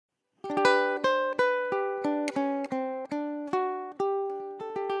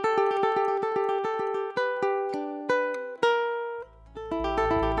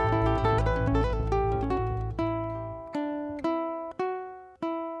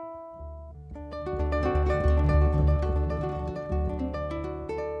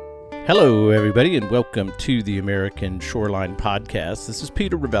Hello, everybody, and welcome to the American Shoreline Podcast. This is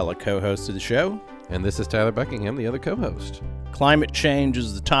Peter Ravella, co-host of the show. And this is Tyler Buckingham, the other co-host. Climate change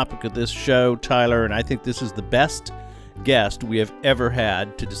is the topic of this show, Tyler, and I think this is the best guest we have ever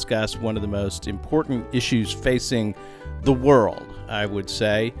had to discuss one of the most important issues facing the world, I would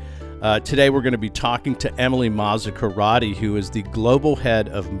say. Today we're going to be talking to Emily Mazzacurati, who is the global head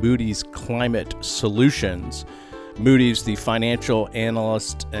of Moody's Climate Solutions. Moody's, the financial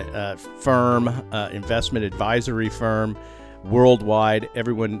analyst firm, investment advisory firm worldwide.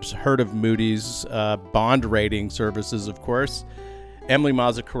 Everyone's heard of Moody's bond rating services, of course. Emily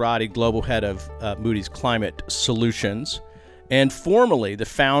Mazzacurati, global head of Moody's Climate Solutions, and formerly the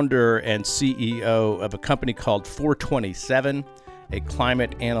founder and CEO of a company called 427, a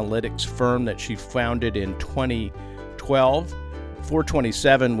climate analytics firm that she founded in 2012.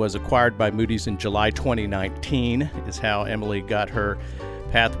 427 was acquired by Moody's in July 2019, is how Emily got her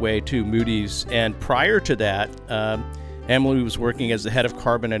pathway to Moody's. And prior to that, Emily was working as the head of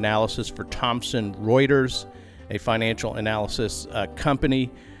carbon analysis for Thomson Reuters, a financial analysis company,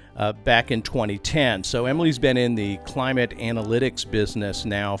 back in 2010. So Emily's been in the climate analytics business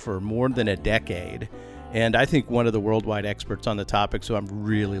now for more than a decade, and I think one of the worldwide experts on the topic, so I'm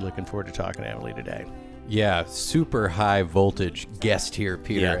really looking forward to talking to Emily today. Yeah, super high voltage guest here,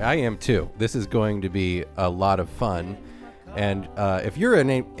 Peter. Yeah. I am too. This is going to be a lot of fun. And if you're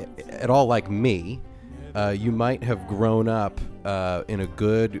at all like me, you might have grown up in a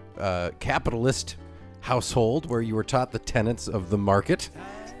good capitalist household where you were taught the tenets of the market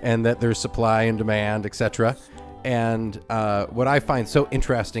and that there's supply and demand, etc. And what I find so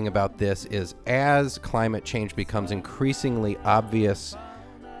interesting about this is as climate change becomes increasingly obvious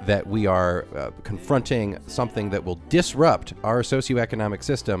that we are confronting something that will disrupt our socioeconomic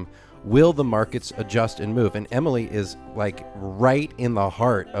system, will the markets adjust and move? And Emily is like right in the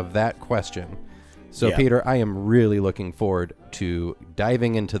heart of that question. So Yeah. Peter, I am really looking forward to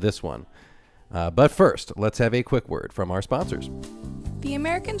diving into this one. But first, let's have a quick word from our sponsors. The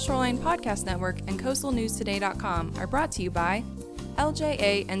American Shoreline Podcast Network and CoastalNewsToday.com are brought to you by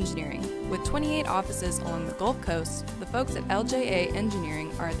LJA Engineering. With 28 offices along the Gulf Coast, the folks at LJA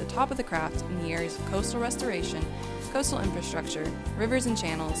Engineering are at the top of the craft in the areas of coastal restoration, coastal infrastructure, rivers and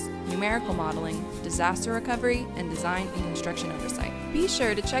channels, numerical modeling, disaster recovery, and design and construction oversight. Be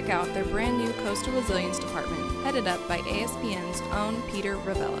sure to check out their brand new Coastal Resilience Department, headed up by ASPN's own Peter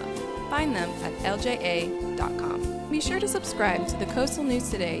Ravella. Find them at LJA.com. Be sure to subscribe to the Coastal News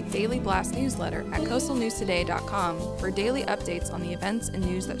Today Daily Blast newsletter at CoastalNewsToday.com for daily updates on the events and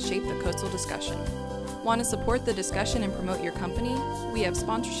news that shape the coastal discussion. Want to support the discussion and promote your company? We have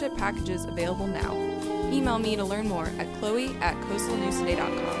sponsorship packages available now. Email me to learn more at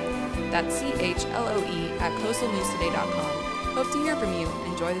chloe@CoastalNewsToday.com. That's CHLOE@CoastalNewsToday.com. Hope to hear from you.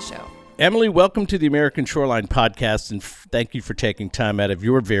 Enjoy the show. Emily, welcome to the American Shoreline Podcast, and thank you for taking time out of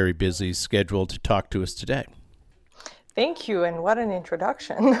your very busy schedule to talk to us today. Thank you, and what an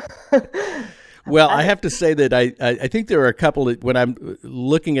introduction. Well, I have to say that I think there are a couple that when I'm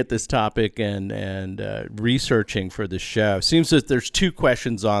looking at this topic and researching for the show, it seems that there's two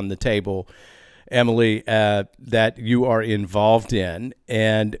questions on the table, Emily, that you are involved in,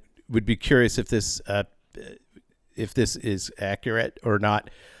 and would be curious if this is accurate or not.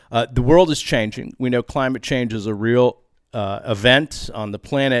 The world is changing. We know climate change is a real event on the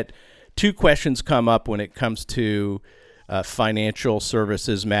planet. Two questions come up when it comes to financial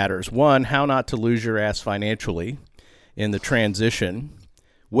services matters. One, how not to lose your ass financially in the transition.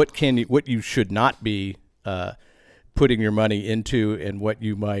 What you should not be putting your money into, and what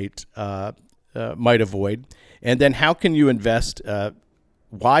you might avoid. And then how can you invest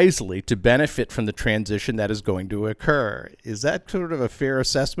wisely to benefit from the transition that is going to occur? Is that sort of a fair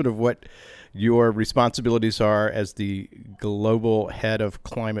assessment of what your responsibilities are as the global head of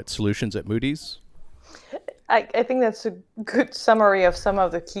climate solutions at Moody's? I think that's a good summary of some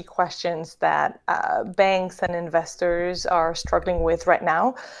of the key questions that banks and investors are struggling with right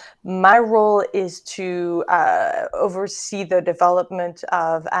now. My role is to oversee the development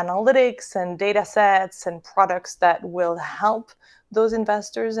of analytics and data sets and products that will help those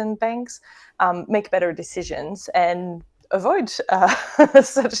investors and banks make better decisions and avoid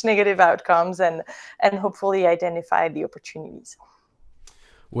such negative outcomes and hopefully identify the opportunities.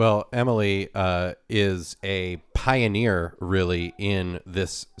 Well, Emily is a pioneer, really, in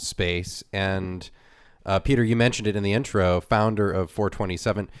this space. And Peter, you mentioned it in the intro, founder of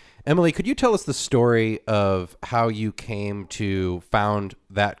 427. Emily, could you tell us the story of how you came to found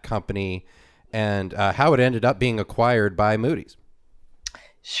that company and how it ended up being acquired by Moody's?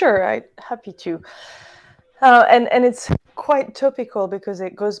 Sure, I'm happy to. And it's quite topical because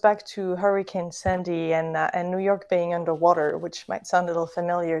it goes back to Hurricane Sandy and New York being underwater, which might sound a little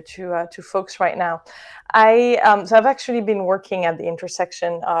familiar to folks right now. So I've actually been working at the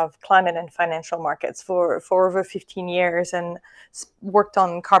intersection of climate and financial markets for over 15 years, and worked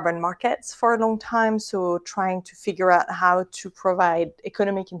on carbon markets for a long time. So trying to figure out how to provide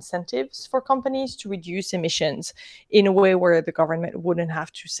economic incentives for companies to reduce emissions in a way where the government wouldn't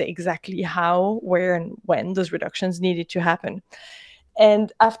have to say exactly how, where, and when those reductions needed to happen.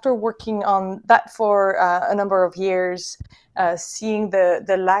 And after working on that for a number of years, seeing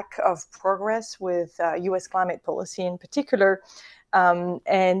the lack of progress with US climate policy in particular,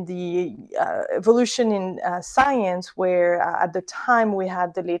 and the evolution in science, where at the time we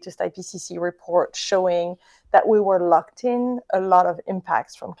had the latest IPCC report showing that we were locked in a lot of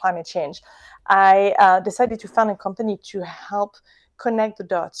impacts from climate change, I decided to found a company to help connect the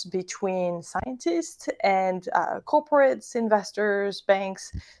dots between scientists and corporates, investors,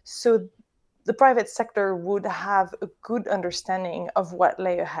 banks, so the private sector would have a good understanding of what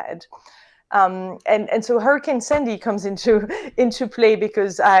lay ahead. And so Hurricane Sandy comes into play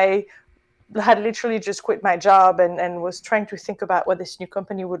because I had literally just quit my job and was trying to think about what this new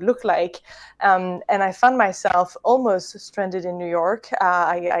company would look like. And I found myself almost stranded in New York.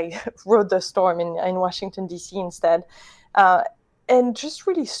 I rode the storm in Washington, D.C. instead. And just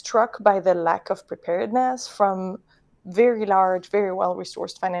really struck by the lack of preparedness from very large, very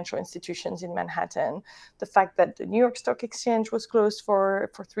well-resourced financial institutions in Manhattan. The fact that the New York Stock Exchange was closed for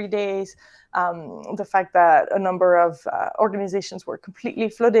 3 days, the fact that a number of organizations were completely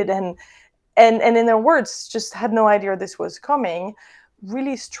flooded and in their words, just had no idea this was coming,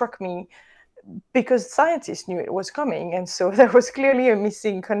 really struck me, because scientists knew it was coming. And so there was clearly a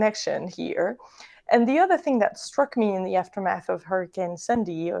missing connection here. And the other thing that struck me in the aftermath of Hurricane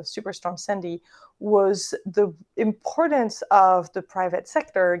Sandy, of Superstorm Sandy, was the importance of the private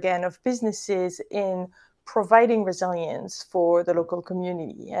sector, again, of businesses in providing resilience for the local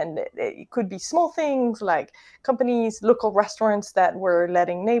community. And it could be small things like companies, local restaurants that were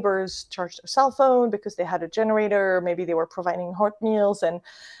letting neighbors charge their cell phone because they had a generator, or maybe they were providing hot meals. And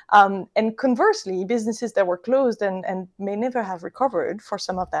conversely, businesses that were closed and may never have recovered for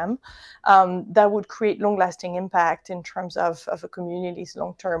some of them, that would create long-lasting impact in terms of a community's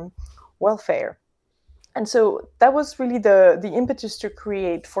long-term welfare. And so that was really the impetus to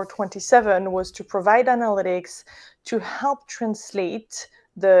create 427, was to provide analytics to help translate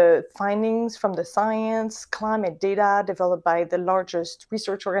the findings from the science, climate data developed by the largest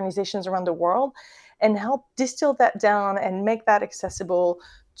research organizations around the world, and help distill that down and make that accessible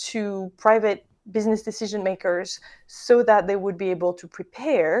to private business decision makers so that they would be able to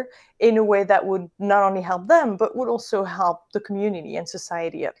prepare in a way that would not only help them, but would also help the community and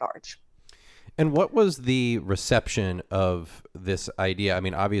society at large. And what was the reception of this idea? I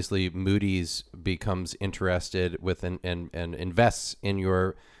mean, obviously, Moody's becomes interested with and invests in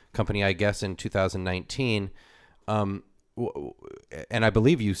your company, I guess, in 2019. And I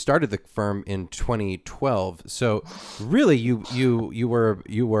believe you started the firm in 2012. So really, you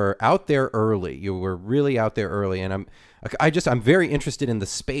were out there early. You were really out there early, and I'm very interested in the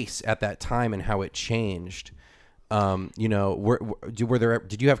space at that time and how it changed. Did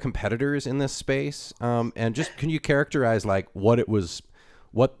you have competitors in this space? And just, can you characterize like what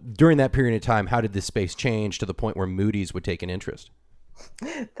during that period of time, how did this space change to the point where Moody's would take an interest?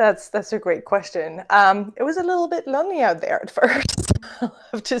 That's a great question. It was a little bit lonely out there at first, I'll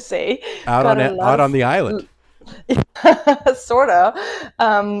have to say. Out on the island. Sort of.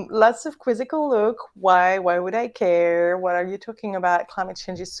 Lots of quizzical look. Why would I care? What are you talking about? Climate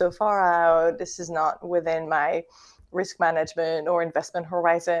change is so far out. This is not within my risk management or investment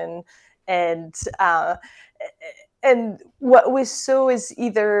horizon. And what we saw is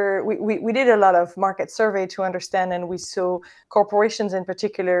either we did a lot of market survey to understand, and we saw corporations in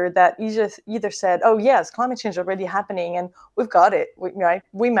particular that either said, oh yes, climate change is already happening and we've got it.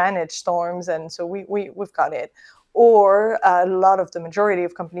 We manage storms, and so we've got it. Or a lot of the majority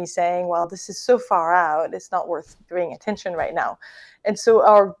of companies saying, well, this is so far out, it's not worth paying attention right now. And so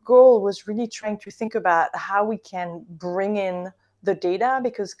our goal was really trying to think about how we can bring in the data,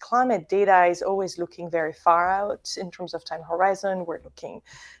 because climate data is always looking very far out in terms of time horizon. We're looking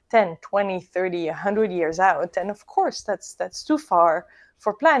 10, 20, 30, 100 years out. And of course, that's too far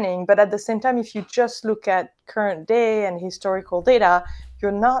for planning. But at the same time, if you just look at current day and historical data,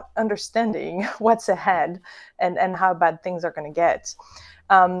 you're not understanding what's ahead and how bad things are going to get.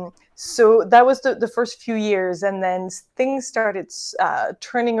 So that was the first few years, and then things started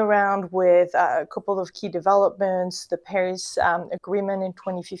turning around with a couple of key developments: the Paris Agreement in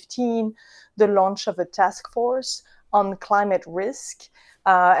 2015, the launch of a task force on climate risk.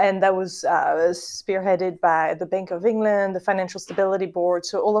 And that was spearheaded by the Bank of England, the Financial Stability Board.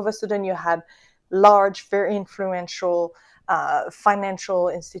 So all of a sudden you had large, very influential financial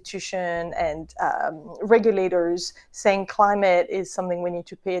institution and regulators saying climate is something we need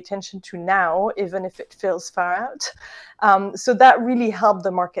to pay attention to now, even if it feels far out. So that really helped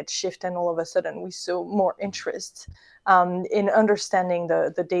the market shift, and all of a sudden we saw more interest in understanding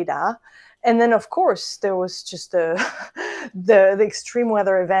the data. And then, of course, there was just the extreme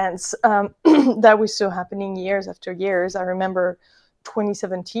weather events that we saw happening years after years. I remember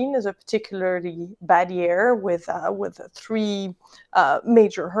 2017 is a particularly bad year with 3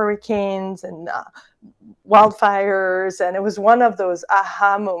 major hurricanes and wildfires, and it was one of those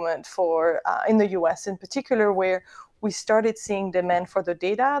aha moments for in the U.S. in particular, where we started seeing demand for the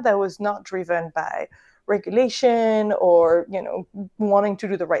data that was not driven by regulation or wanting to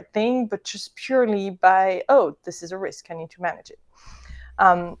do the right thing, but just purely by, oh, this is a risk, I need to manage it.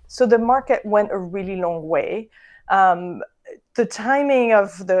 So the market went a really long way. The timing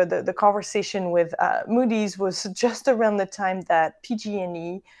of the conversation with Moody's was just around the time that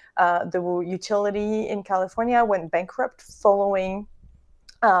PG&E, the utility in California, went bankrupt following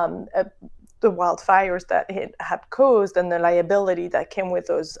the wildfires that it had caused and the liability that came with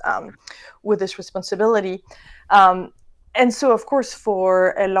those, with this responsibility. And so, of course,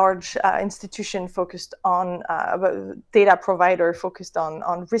 for a large institution focused on data provider focused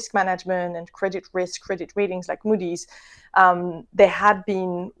on risk management and credit risk, credit ratings like Moody's, they had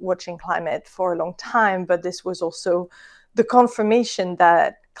been watching climate for a long time, but this was also the confirmation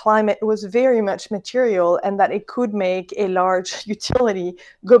that climate was very much material and that it could make a large utility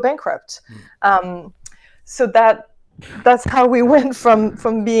go bankrupt. So that's how we went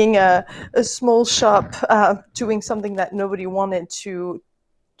from being a small shop doing something that nobody wanted to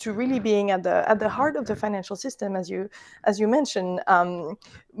really being at the heart of the financial system, as you mentioned.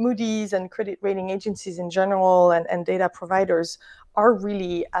 Moody's and credit rating agencies in general and data providers are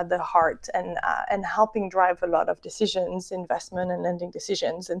really at the heart and helping drive a lot of decisions, investment and lending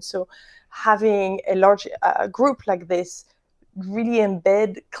decisions. And so having a large group like this really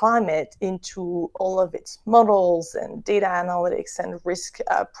embed climate into all of its models and data analytics and risk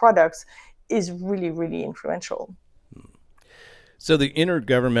products is really, really influential. So the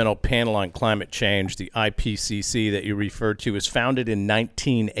Intergovernmental Panel on Climate Change, the IPCC that you referred to, was founded in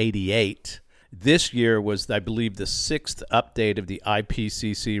 1988. This year was, I believe, the 6th update of the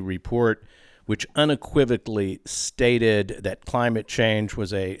IPCC report, which unequivocally stated that climate change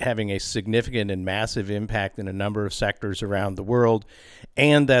was having a significant and massive impact in a number of sectors around the world,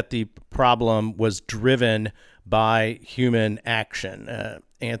 and that the problem was driven by human action,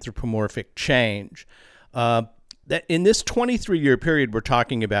 anthropomorphic change. That in this 23-year period we're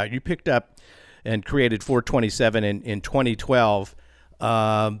talking about, you picked up and created 427 in 2012.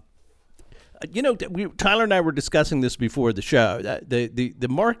 Tyler and I were discussing this before the show. The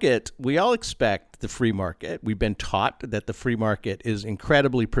market, we all expect the free market. We've been taught that the free market is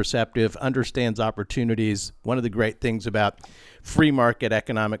incredibly perceptive, understands opportunities. One of the great things about free market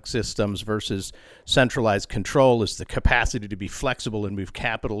economic systems versus centralized control is the capacity to be flexible and move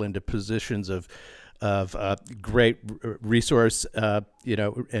capital into positions of great resource, and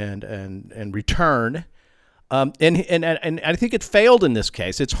return. And I think it failed in this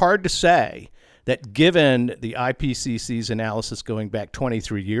case. It's hard to say that given the IPCC's analysis going back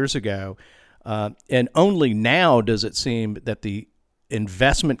 23 years ago, and only now does it seem that the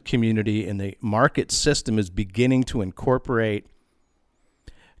investment community and the market system is beginning to incorporate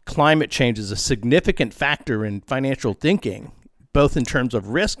climate change as a significant factor in financial thinking, both in terms of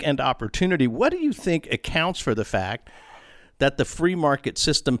risk and opportunity. What do you think accounts for the fact that the free market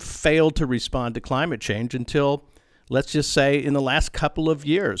system failed to respond to climate change until, let's just say, in the last couple of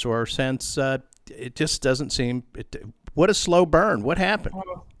years, or since it just doesn't seem? What a slow burn! What happened?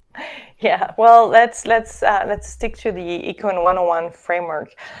 Yeah, well, let's stick to the Econ 101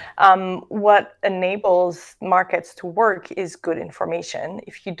 framework. What enables markets to work is good information.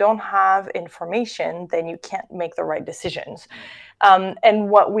 If you don't have information, then you can't make the right decisions. And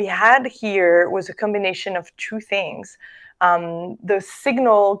what we had here was a combination of two things. The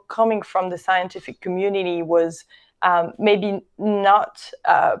signal coming from the scientific community was maybe not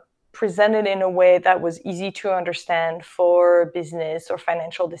presented in a way that was easy to understand for business or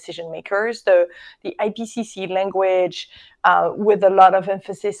financial decision makers. The IPCC language, with a lot of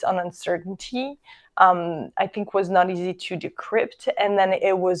emphasis on uncertainty, I think was not easy to decrypt. And then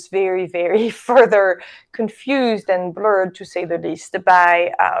it was very, very further confused and blurred, to say the least,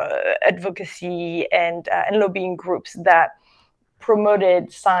 by advocacy and lobbying groups that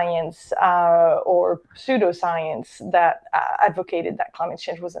promoted science or pseudoscience that advocated that climate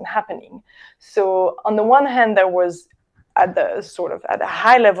change wasn't happening. So on the one hand, there was at a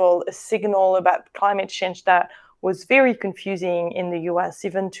high level a signal about climate change that was very confusing in the US.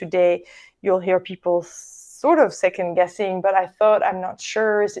 Even today, you'll hear people sort of second guessing, but I'm not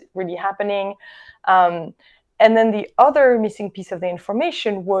sure, is it really happening? And then the other missing piece of the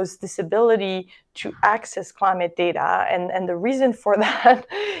information was this ability to access climate data. And the reason for that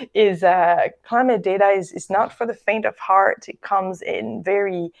is climate data is not for the faint of heart. It comes in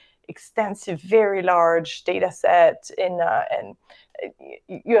very extensive, very large data set, and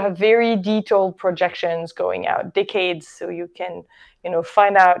you have very detailed projections going out decades. So you can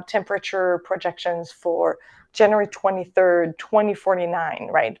find out temperature projections for January 23rd, 2049,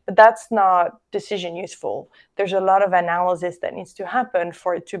 right? But that's not decision useful. There's a lot of analysis that needs to happen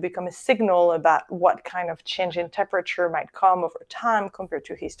for it to become a signal about what kind of change in temperature might come over time compared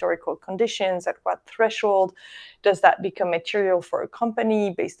to historical conditions, at what threshold does that become material for a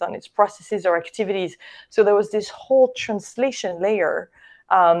company based on its processes or activities. So there was this whole translation layer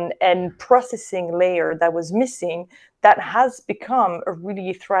and processing layer that was missing, that has become a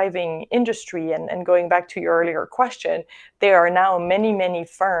really thriving industry. And going back to your earlier question, there are now many, many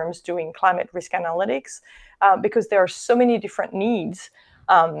firms doing climate risk analytics because there are so many different needs.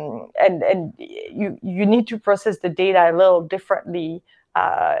 And you need to process the data a little differently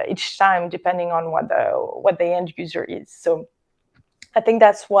each time, depending on what the end user is. So I think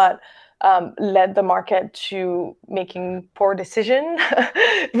that's what led the market to making poor decisions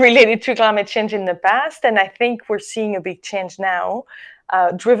related to climate change in the past. And I think we're seeing a big change now,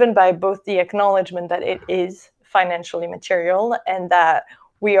 driven by both the acknowledgement that it is financially material and that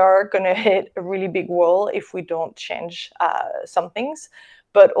we are going to hit a really big wall if we don't change some things,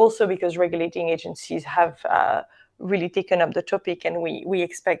 but also because regulating agencies have really taken up the topic, and we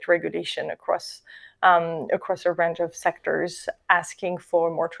expect regulation across a range of sectors, asking for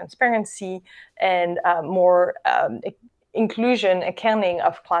more transparency and more inclusion, accounting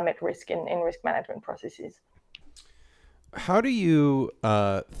of climate risk in risk management processes. How do you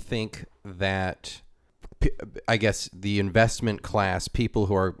think that, I guess, the investment class, people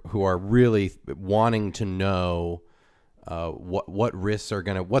who are really wanting to know what risks are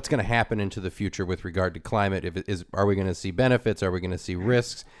what's gonna happen into the future with regard to climate? Are we going to see benefits? Are we going to see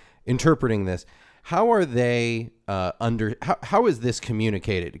risks? Interpreting this, how are they how is this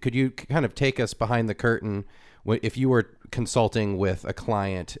communicated? Could you kind of take us behind the curtain if you were consulting with a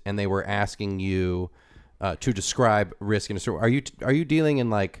client and they were asking you to describe risk? And so are you dealing in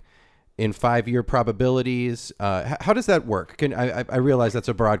 5-year probabilities? How does that work? I realize that's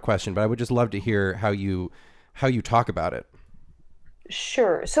a broad question, but I would just love to hear how you talk about it.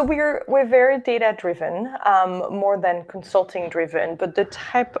 Sure. So we're very data driven, more than consulting driven, but the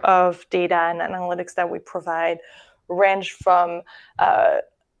type of data and analytics that we provide range from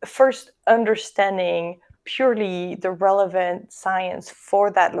first understanding purely the relevant science for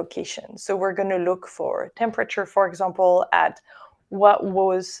that location. So we're going to look for temperature, for example, at what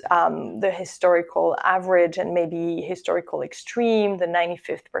was the historical average and maybe historical extreme, the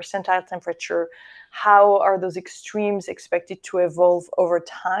 95th percentile temperature. How are those extremes expected to evolve over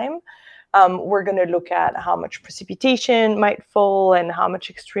time? We're going to look at how much precipitation might fall and how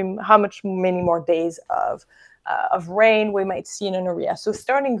many more days of rain we might see in an area. So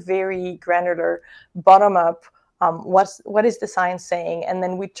starting very granular, bottom up, what is the science saying? And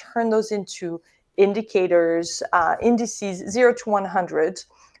then we turn those into indicators, indices 0 to 100,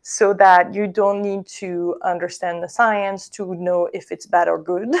 so that you don't need to understand the science to know if it's bad or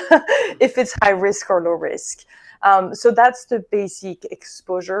good, if it's high risk or low risk. So that's the basic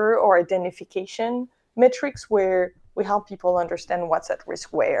exposure or identification metrics, where we help people understand what's at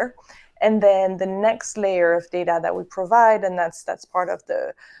risk where. And then the next layer of data that we provide, and that's part of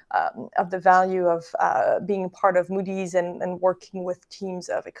the value of being part of Moody's and working with teams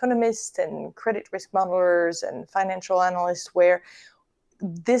of economists and credit risk modelers and financial analysts, where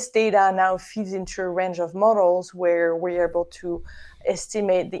this data now feeds into a range of models where we're able to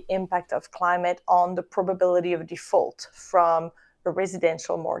estimate the impact of climate on the probability of default from a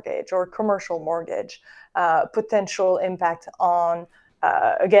residential mortgage or commercial mortgage, potential impact on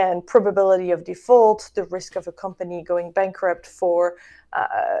again, probability of default, the risk of a company going bankrupt for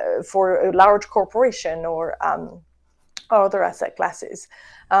a large corporation or other asset classes.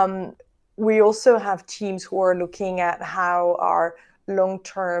 We also have teams who are looking at how our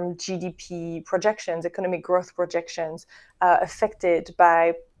long-term GDP projections, economic growth projections, affected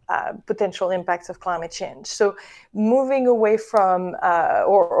by potential impacts of climate change. So moving away from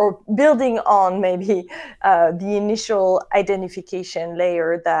or building on maybe the initial identification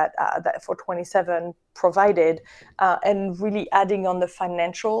layer that for 27 provided, and really adding on the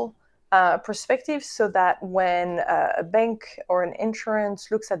financial perspective, so that when a bank or an insurance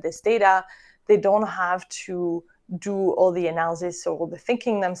looks at this data, they don't have to do all the analysis or all the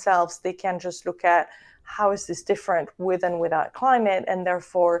thinking themselves. They can just look at, how is this different with and without climate, and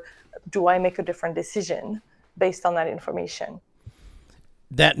therefore, do I make a different decision based on that information?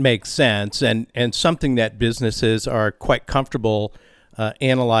 That makes sense, and something that businesses are quite comfortable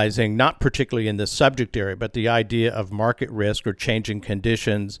analyzing, not particularly in the subject area, but the idea of market risk or changing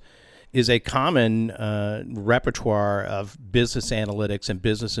conditions is a common repertoire of business analytics and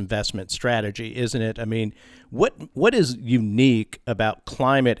business investment strategy, isn't it? I mean, what is unique about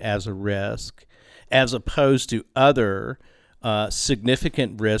climate as a risk as opposed to other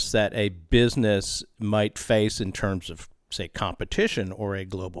significant risks that a business might face in terms of, say, competition or a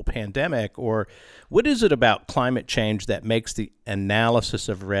global pandemic? Or what is it about climate change that makes the analysis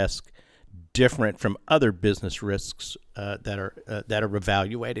of risk different from other business risks that are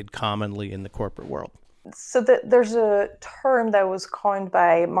evaluated commonly in the corporate world? So there's a term that was coined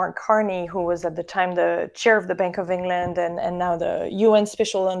by Mark Carney, who was at the time the chair of the Bank of England and now the UN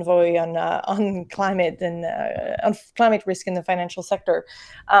Special Envoy on climate and on climate risk in the financial sector,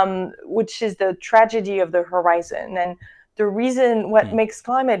 which is the tragedy of the horizon. And the reason what makes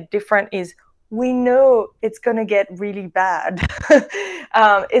climate different is we know it's going to get really bad.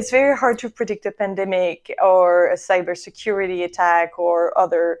 It's very hard to predict a pandemic or a cybersecurity attack or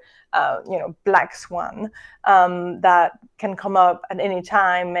other black swan that can come up at any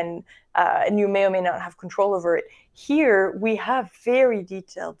time, and you may or may not have control over it. Here, we have very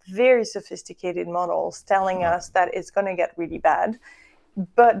detailed, very sophisticated models telling us that it's going to get really bad.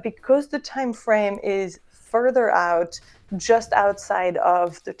 But because the time frame is further out, just outside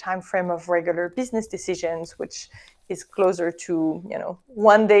of the time frame of regular business decisions, which is closer to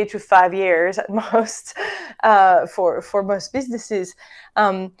 1 day to 5 years at most for most businesses,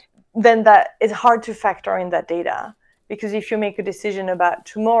 then that is hard to factor in that data. Because if you make a decision about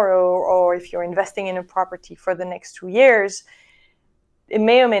tomorrow, or if you're investing in a property for the next 2 years, it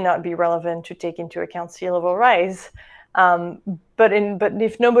may or may not be relevant to take into account sea level rise. But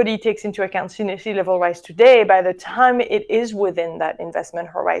if nobody takes into account sea level rise today, by the time it is within that investment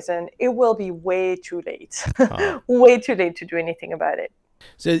horizon, it will be way too late, way too late to do anything about it.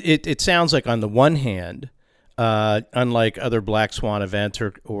 So it sounds like, on the one hand, unlike other black swan events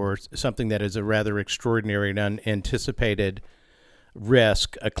or something that is a rather extraordinary and unanticipated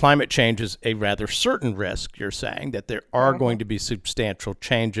risk, climate change is a rather certain risk. You're saying that there are going to be substantial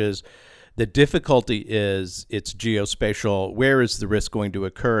changes. The difficulty is it's geospatial. Where is the risk going to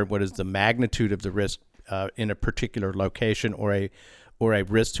occur, and what is the magnitude of the risk in a particular location or a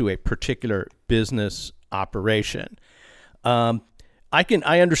risk to a particular business operation? I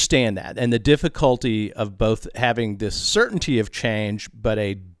understand that, and the difficulty of both having this certainty of change, but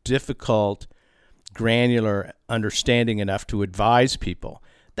a difficult, granular understanding enough to advise people.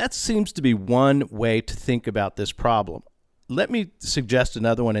 That seems to be one way to think about this problem. Let me suggest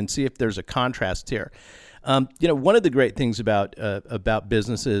another one and see if there's a contrast here. One of the great things about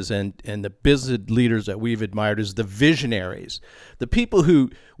businesses and the business leaders that we've admired is the visionaries, the people who,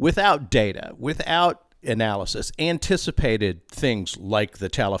 without data, without analysis, anticipated things like the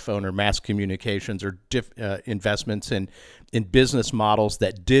telephone or mass communications or investments in business models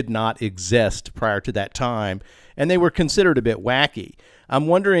that did not exist prior to that time, and they were considered a bit wacky. I'm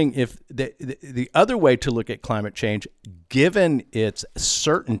wondering if the other way to look at climate change, given its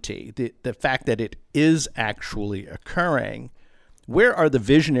certainty, the fact that it is actually occurring, where are the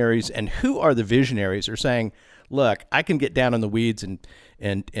visionaries, and who are the visionaries who are saying, look, I can get down in the weeds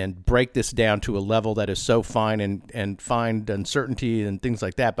and break this down to a level that is so fine and find uncertainty and things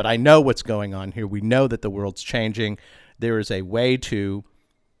like that, but I know what's going on here. We know that the world's changing. There is a way to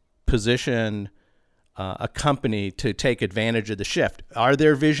position a company to take advantage of the shift. Are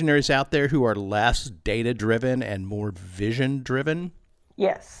there visionaries out there who are less data-driven and more vision-driven?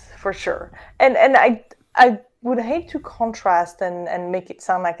 Yes, for sure. And I would hate to contrast and make it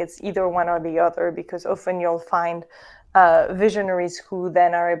sound like it's either one or the other, because often you'll find visionaries who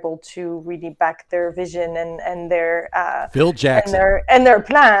then are able to really back their vision and their Phil Jackson and their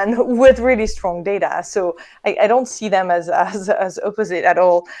plan with really strong data. So I don't see them as opposite at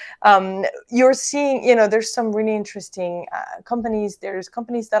all. You're seeing, there's some really interesting companies. There's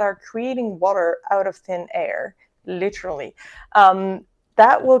companies that are creating water out of thin air, literally.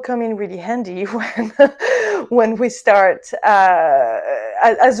 That will come in really handy when we start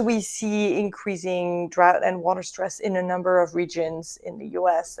as we see increasing drought and water stress in a number of regions in the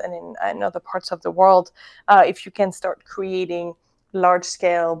US and in other parts of the world, if you can start creating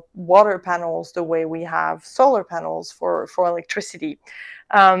large-scale water panels the way we have solar panels for electricity.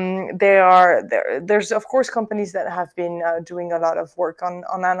 There's of course companies that have been doing a lot of work on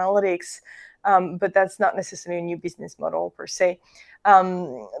analytics, but that's not necessarily a new business model per se.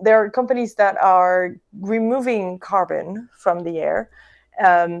 There are companies that are removing carbon from the air.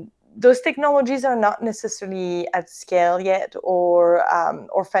 Those technologies are not necessarily at scale yet or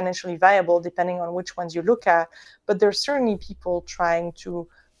financially viable, depending on which ones you look at. But there's certainly people trying to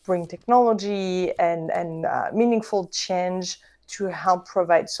bring technology and meaningful change to help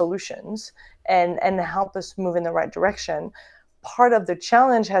provide solutions and help us move in the right direction. Part of the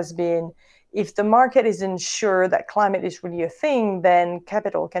challenge has been, if the market isn't sure that climate is really a thing, then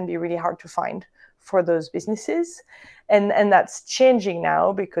capital can be really hard to find for those businesses. And that's changing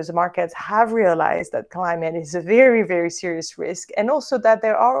now because the markets have realized that climate is a very, very serious risk, and also that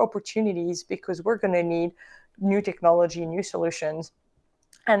there are opportunities because we're going to need new technology, new solutions,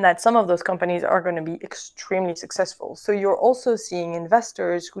 and that some of those companies are going to be extremely successful. So you're also seeing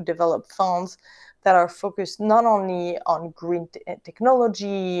investors who develop funds that are focused not only on green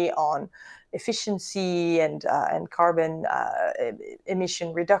technology, on efficiency and carbon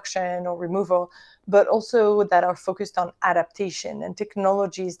emission reduction or removal, but also that are focused on adaptation and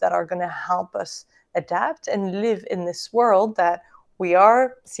technologies that are going to help us adapt and live in this world that we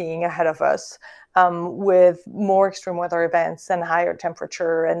are seeing ahead of us, with more extreme weather events and higher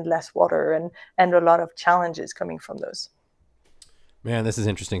temperature and less water and a lot of challenges coming from those. Man, this is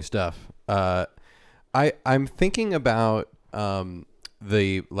interesting stuff. I'm thinking about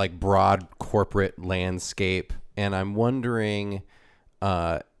the like broad corporate landscape, and I'm wondering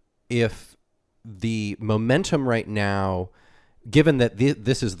if the momentum right now, given that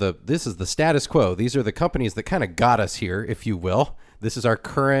this is the status quo, these are the companies that kind of got us here, if you will. This is our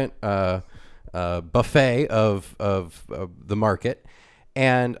current buffet of the market,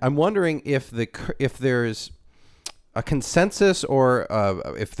 and I'm wondering if there's a consensus, or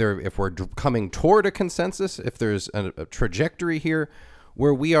if we're coming toward a consensus, if there's a trajectory here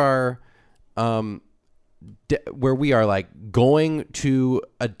where we are like going to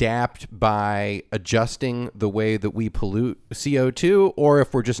adapt by adjusting the way that we pollute CO2, or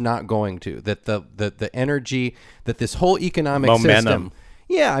if we're just not going to, that the energy, that this whole economic system,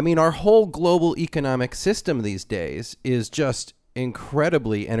 yeah, I mean, our whole global economic system these days is just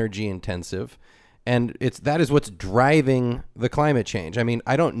incredibly energy intensive. And that is what's driving the climate change. I mean,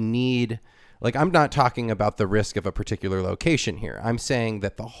 I don't need, like, I'm not talking about the risk of a particular location here. I'm saying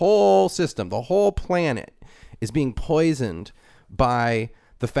that the whole system, the whole planet is being poisoned by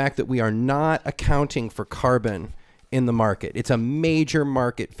the fact that we are not accounting for carbon in the market. It's a major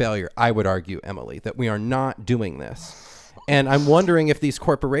market failure, I would argue, Emily, that we are not doing this. And I'm wondering if these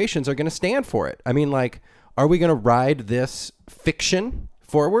corporations are going to stand for it. I mean, like, are we going to ride this fiction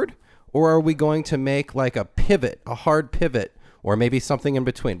forward? Or are we going to make like a pivot, a hard pivot, or maybe something in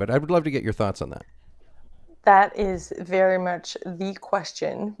between? But I would love to get your thoughts on that. That is very much the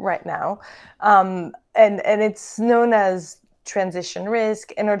question right now. And it's known as transition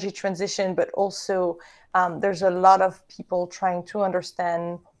risk, energy transition, but also there's a lot of people trying to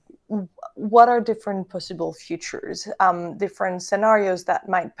understand what are different possible futures, different scenarios that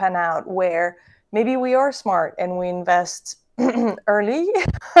might pan out where maybe we are smart and we invest early,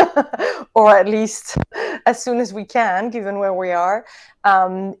 or at least as soon as we can, given where we are,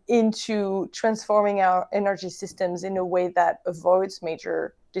 into transforming our energy systems in a way that avoids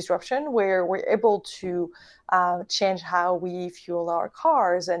major disruption, where we're able to change how we fuel our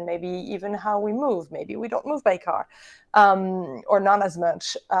cars and maybe even how we move. Maybe we don't move by car, or not as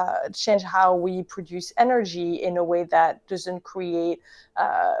much. Change how we produce energy in a way that doesn't create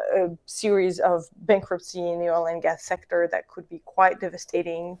a series of bankruptcy in the oil and gas sector that could be quite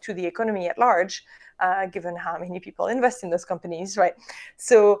devastating to the economy at large, given how many people invest in those companies, right?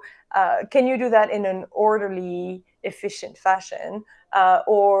 So can you do that in an orderly, efficient fashion?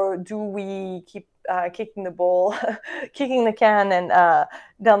 Or do we keep kicking the can and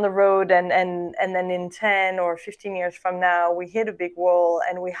down the road, and then in 10 or 15 years from now, we hit a big wall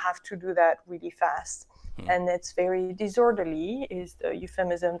and we have to do that really fast. And it's very disorderly is the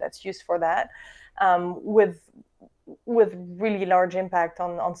euphemism that's used for that, with really large impact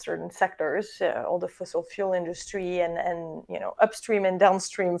on certain sectors, all the fossil fuel industry and upstream and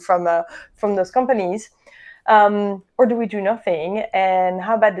downstream from those companies. Or do we do nothing? And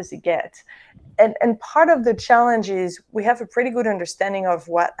how bad does it get? And part of the challenge is we have a pretty good understanding of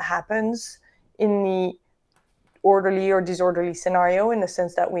what happens in the orderly or disorderly scenario, in the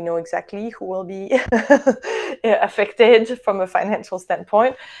sense that we know exactly who will be affected from a financial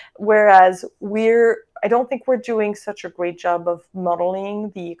standpoint. Whereas I don't think we're doing such a great job of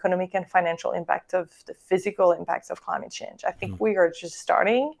modeling the economic and financial impact of the physical impacts of climate change. I think we are just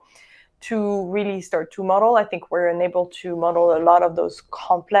starting to really start to model. I think we're enabled to model a lot of those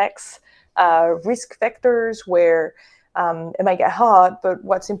complex risk factors where it might get hot, but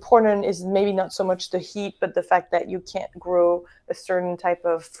what's important is maybe not so much the heat, but the fact that you can't grow a certain type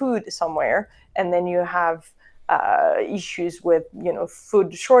of food somewhere, and then you have issues with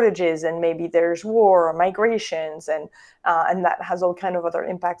food shortages, and maybe there's war or migrations, and that has all kind of other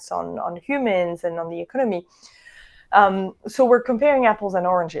impacts on humans and on the economy. So we're comparing apples and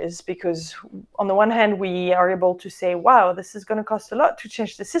oranges, because on the one hand, we are able to say, wow, this is going to cost a lot to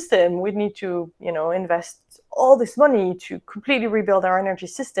change the system. We need to, invest all this money to completely rebuild our energy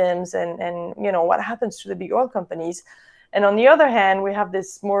systems, and what happens to the big oil companies. And on the other hand, we have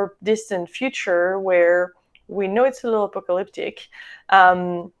this more distant future where we know it's a little apocalyptic.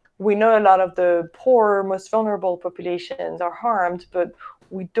 We know a lot of the poor, most vulnerable populations are harmed, but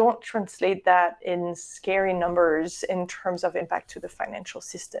we don't translate that in scary numbers in terms of impact to the financial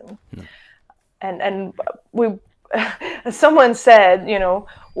system. And we, someone said,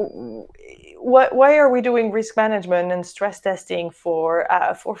 why are we doing risk management and stress testing for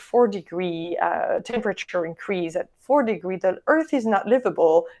 4-degree temperature increase? At 4 degrees, the Earth is not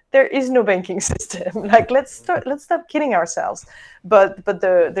livable. There is no banking system. Let's stop kidding ourselves. But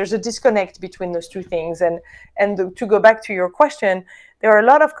there's a disconnect between those two things. And to go back to your question, there are a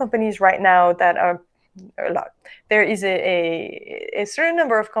lot of companies right now that are There is a certain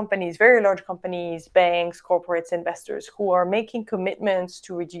number of companies, very large companies, banks, corporates, investors, who are making commitments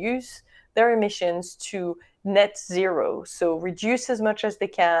to reduce their emissions to net zero. So reduce as much as they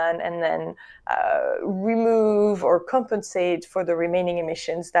can, and then remove or compensate for the remaining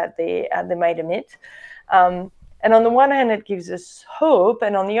emissions that they might emit. And on the one hand, it gives us hope,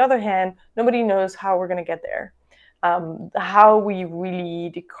 and on the other hand, nobody knows how we're going to get there. How we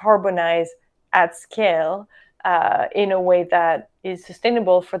really decarbonize at scale in a way that is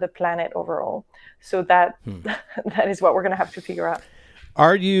sustainable for the planet overall. So that is what we're going to have to figure out.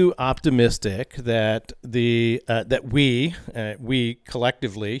 Are you optimistic that that we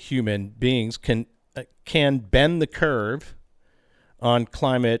collectively, human beings, can bend the curve on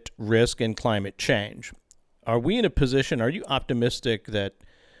climate risk and climate change? Are we in a position? Are you optimistic that,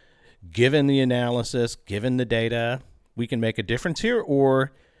 given the analysis, given the data, we can make a difference here?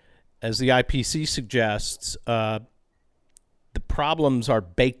 Or, as the IPCC suggests, the problems are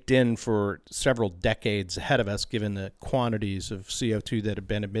baked in for several decades ahead of us, given the quantities of CO2 that have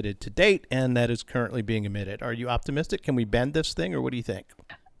been emitted to date and that is currently being emitted? Are you optimistic? Can we bend this thing, or what do you think?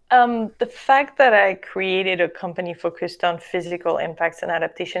 The fact that I created a company focused on physical impacts and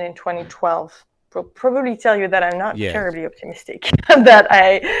adaptation in 2012 will probably tell you that I'm not terribly optimistic, that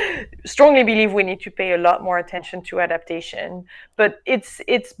I strongly believe we need to pay a lot more attention to adaptation. But it's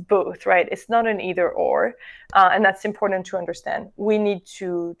both, right? It's not an either or. And that's important to understand. We need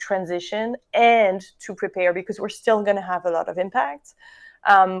to transition and to prepare, because we're still going to have a lot of impacts.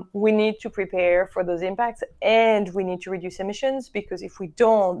 We need to prepare for those impacts, and we need to reduce emissions, because if we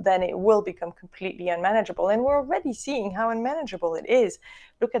don't, then it will become completely unmanageable. And we're already seeing how unmanageable it is.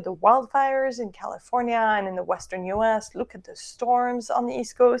 Look at the wildfires in California and in the Western US. Look at the storms on the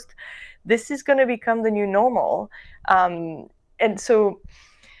East Coast. This is going to become the new normal. And so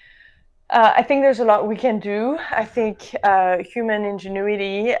I think there's a lot we can do. I think human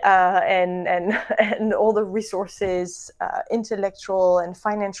ingenuity and all the resources, intellectual and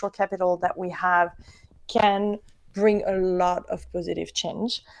financial capital that we have, can bring a lot of positive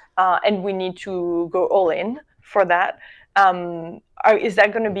change. And we need to go all in for that. Is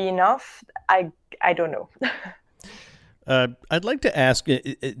that going to be enough? I don't know. I'd like to ask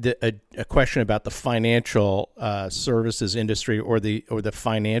a question about the financial services industry, or the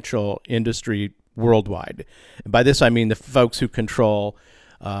financial industry worldwide. And by this, I mean the folks who control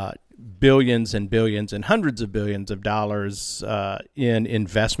billions and billions and hundreds of billions of dollars in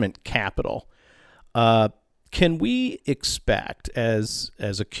investment capital. Can we expect, as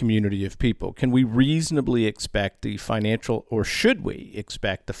a community of people, can we reasonably expect the financial, or should we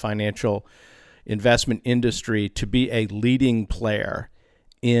expect the financial investment industry to be a leading player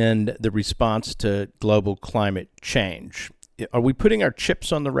in the response to global climate change? Are we putting our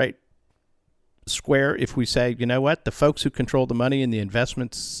chips on the right square if we say, you know what, the folks who control the money and the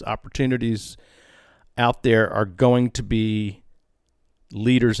investments opportunities out there are going to be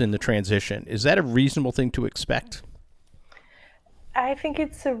leaders in the transition? Is that a reasonable thing to expect? I think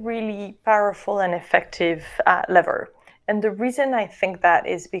it's a really powerful and effective lever. And the reason I think that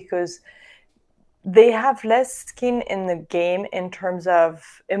is because they have less skin in the game in terms of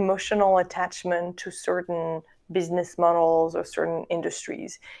emotional attachment to certain business models or certain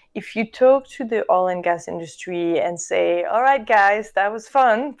industries. If you talk to the oil and gas industry and say, all right, guys, that was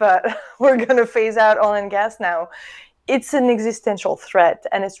fun, but we're going to phase out oil and gas now, it's an existential threat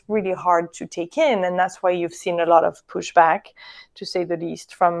and it's really hard to take in. And that's why you've seen a lot of pushback, to say the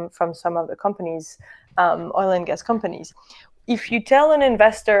least, from some of the companies, oil and gas companies. If you tell an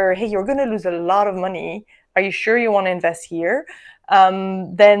investor, hey, you're going to lose a lot of money, are you sure you want to invest here?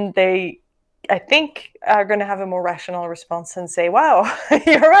 Then they, I think, are going to have a more rational response and say, wow,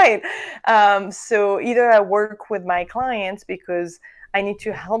 you're right. So either I work with my clients because I need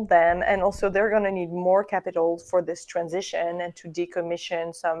to help them, and also they're going to need more capital for this transition and to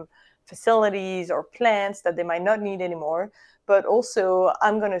decommission some facilities or plants that they might not need anymore. But also,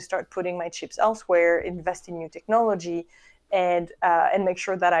 I'm going to start putting my chips elsewhere, invest in new technology, and make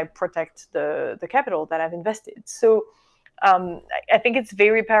sure that I protect the capital that I've invested. So I think it's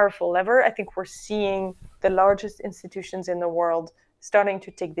very powerful lever. I think we're seeing the largest institutions in the world starting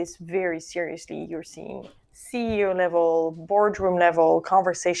to take this very seriously. You're seeing CEO level, boardroom level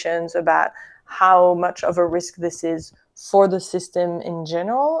conversations about how much of a risk this is for the system in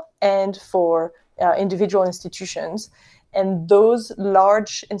general and for individual institutions. And those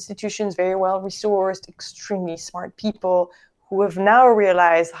large institutions, very well resourced, extremely smart people who have now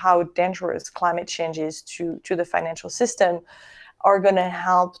realized how dangerous climate change is to the financial system, are going to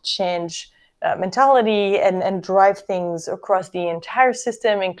help change mentality and drive things across the entire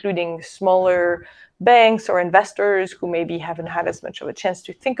system, including smaller banks or investors who maybe haven't had as much of a chance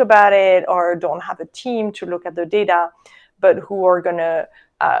to think about it or don't have a team to look at the data, but who are going to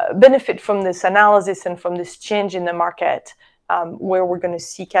benefit from this analysis and from this change in the market, where we're going to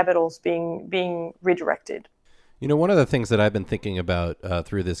see capitals being redirected. You know, one of the things that I've been thinking about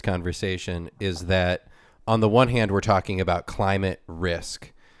through this conversation is that on the one hand, we're talking about climate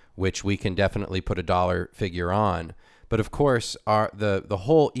risk, which we can definitely put a dollar figure on. But of course, the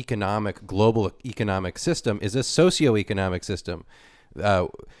whole global economic system is a socioeconomic system.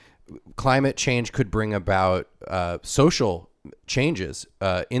 Climate change could bring about social changes,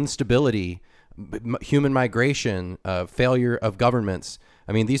 instability, human migration, failure of governments.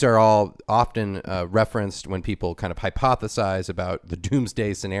 I mean, these are all often referenced when people kind of hypothesize about the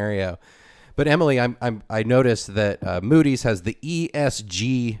doomsday scenario. But Emily, I noticed that Moody's has the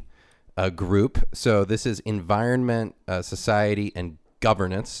ESG group. So this is environment, society, and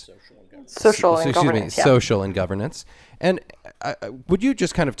governance. Social and governance. Social and governance. And would you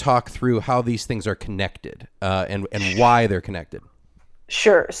just kind of talk through how these things are connected and why they're connected?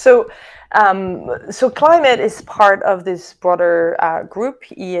 Sure. So climate is part of this broader group,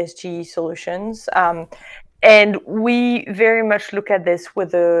 ESG Solutions. And we very much look at this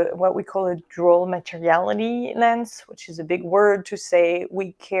with what we call a dual materiality lens, which is a big word to say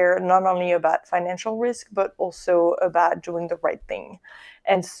we care not only about financial risk, but also about doing the right thing.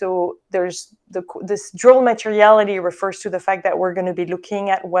 And so there's this dual materiality refers to the fact that we're going to be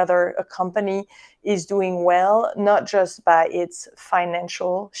looking at whether a company is doing well, not just by its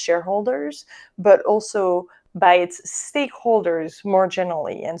financial shareholders, but also by its stakeholders more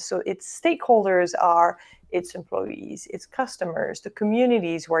generally. And so its stakeholders are its employees, its customers, the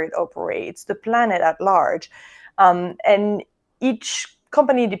communities where it operates, the planet at large. And each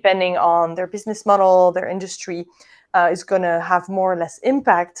company, depending on their business model, their industry, is going to have more or less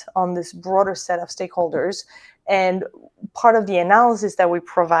impact on this broader set of stakeholders. And part of the analysis that we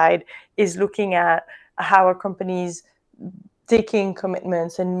provide is looking at how a company's taking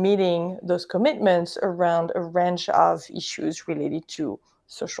commitments and meeting those commitments around a range of issues related to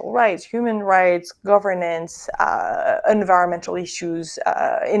social rights, human rights, governance, environmental issues,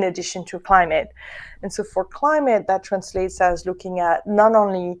 in addition to climate. And so for climate, that translates as looking at not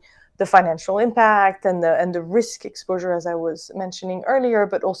only the financial impact and the risk exposure, as I was mentioning earlier,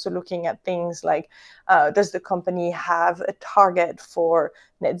 but also looking at things like, does the company have a target for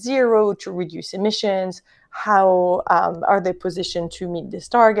net zero to reduce emissions? How are they positioned to meet these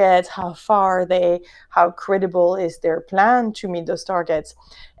targets? How far are they? How credible is their plan to meet those targets?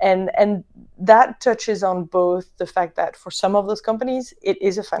 And that touches on both the fact that for some of those companies, it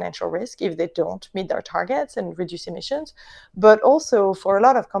is a financial risk if they don't meet their targets and reduce emissions. But also for a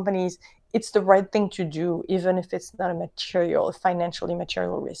lot of companies, it's the right thing to do, even if it's not a financially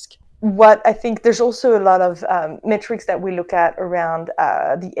material risk. What I think there's also a lot of metrics that we look at around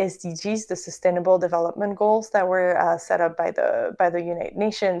the SDGs, the Sustainable Development Goals that were set up by the United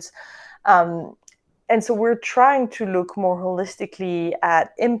Nations. And And so we're trying to look more holistically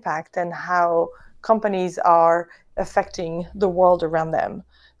at impact and how companies are affecting the world around them.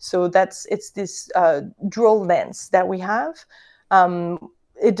 So it's this dual lens that we have.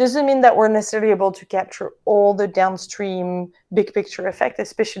 It doesn't mean that we're necessarily able to capture all the downstream big picture effect,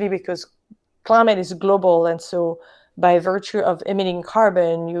 especially because climate is global. And so by virtue of emitting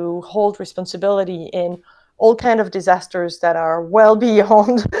carbon, you hold responsibility in all kinds of disasters that are well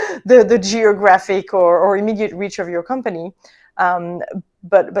beyond the geographic or immediate reach of your company.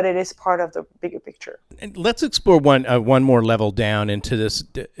 But it is part of the bigger picture. And let's explore one more level down into this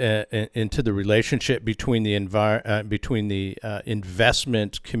into the relationship between the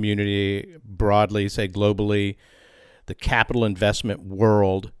investment community broadly, say globally, the capital investment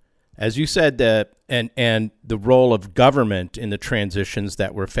world, as you said, and the role of government in the transitions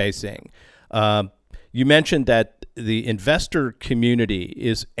that we're facing. You mentioned that the investor community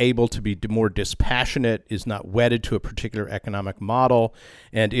is able to be more dispassionate, is not wedded to a particular economic model,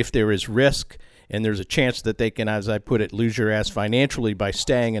 and if there is risk and there's a chance that they can, as I put it, lose your ass financially by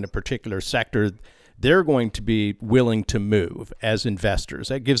staying in a particular sector, they're going to be willing to move as investors.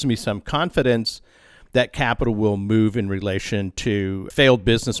 That gives me some confidence that capital will move in relation to failed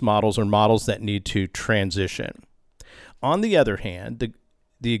business models or models that need to transition. On the other hand,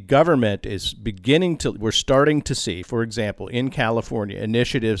 the government is we're starting to see, for example, in California,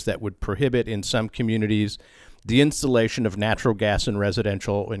 initiatives that would prohibit in some communities the installation of natural gas in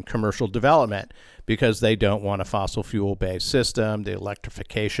residential and commercial development because they don't want a fossil fuel-based system, the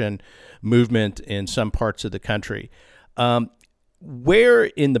electrification movement in some parts of the country. Where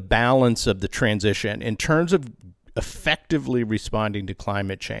in the balance of the transition, in terms of effectively responding to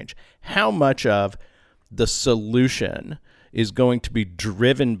climate change, how much of the solution is going to be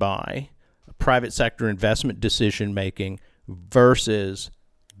driven by private sector investment decision-making versus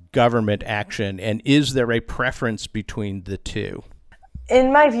government action? And is there a preference between the two?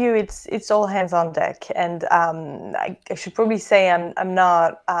 In my view, it's all hands on deck. And I should probably say I'm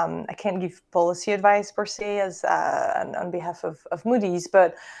not, I can't give policy advice per se as on behalf of Moody's,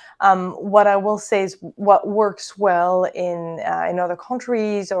 but what I will say is what works well in other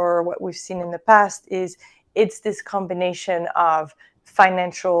countries or what we've seen in the past is it's this combination of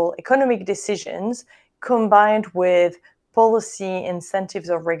financial economic decisions combined with policy incentives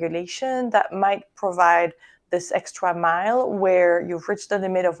or regulation that might provide this extra mile where you've reached the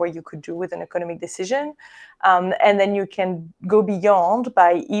limit of what you could do with an economic decision. And then you can go beyond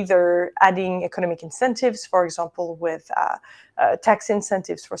by either adding economic incentives, for example, with tax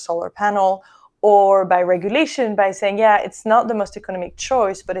incentives for solar panel, or by regulation, by saying, yeah, it's not the most economic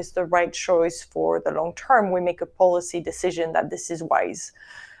choice, but it's the right choice for the long term. We make a policy decision that this is wise.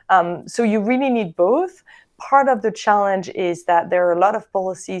 So you really need both. Part of the challenge is that there are a lot of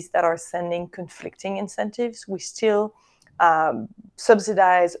policies that are sending conflicting incentives. We still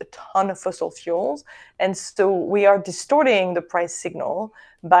subsidize a ton of fossil fuels. And so we are distorting the price signal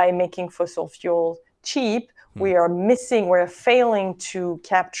by making fossil fuels cheap. We're failing to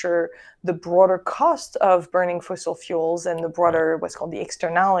capture the broader cost of burning fossil fuels and the broader, what's called the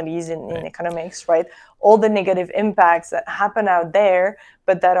externalities in economics, right? All the negative impacts that happen out there,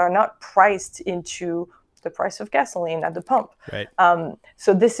 but that are not priced into the price of gasoline at the pump. Right.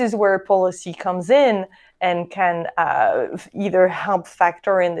 So this is where policy comes in and can either help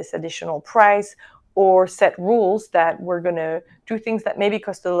factor in this additional price or set rules that we're going to do things that maybe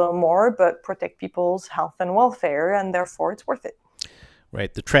cost a little more, but protect people's health and welfare, and therefore it's worth it.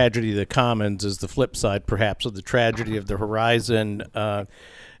 Right. The tragedy of the commons is the flip side, perhaps, of the tragedy of the horizon.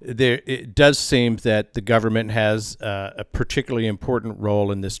 It does seem that the government has a particularly important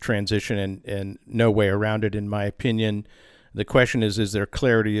role in this transition, and no way around it, in my opinion. The question is there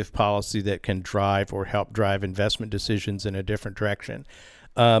clarity of policy that can drive or help drive investment decisions in a different direction?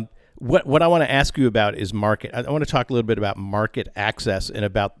 What I want to ask you about is market. I want to talk a little bit about market access and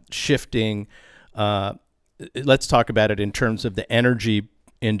about shifting. Let's talk about it in terms of the energy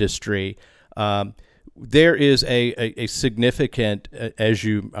industry. There is a significant, as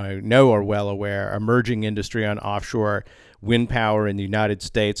you know are well aware, emerging industry on offshore wind power in the United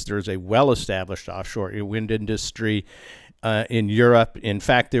States. There's a well-established offshore wind industry in Europe. In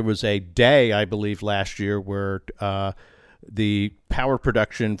fact, there was a day, I believe, last year where the power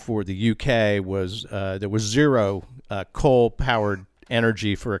production for the UK was there was zero coal-powered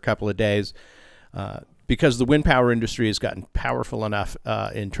energy for a couple of days because the wind power industry has gotten powerful enough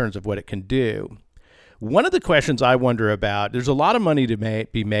in terms of what it can do. One of the questions I wonder about, there's a lot of money to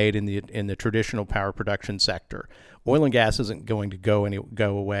be made in the traditional power production sector. Oil and gas isn't going to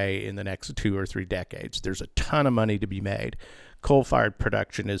go away in the next 2 or 3 decades. There's a ton of money to be made. coal-fired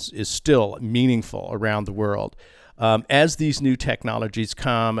production is still meaningful around the world. As these new technologies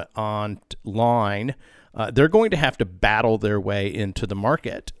come online, they're going to have to battle their way into the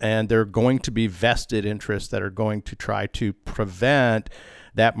market, and there are going to be vested interests that are going to try to prevent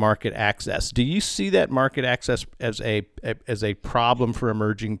that market access. Do you see that market access as a problem for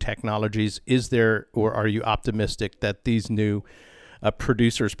emerging technologies? Is there, or are you optimistic that these new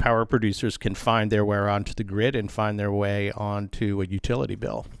power producers can find their way onto the grid and find their way onto a utility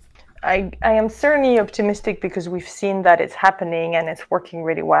bill? I am certainly optimistic because we've seen that it's happening and it's working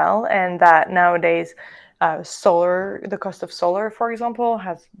really well, and that nowadays the cost of solar, for example,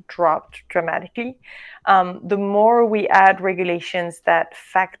 has dropped dramatically. The more we add regulations that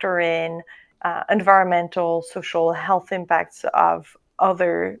factor in environmental, social, health impacts of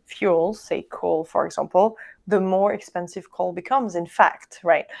other fuels, say coal, for example, the more expensive coal becomes, in fact,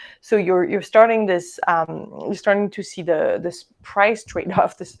 right? So you're starting to see this price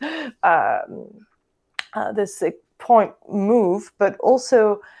trade-off, this point move, but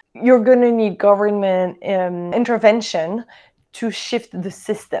also you're going to need government intervention to shift the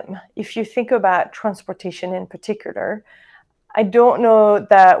system. If you think about transportation in particular, I don't know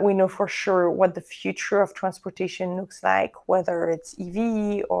that we know for sure what the future of transportation looks like, whether it's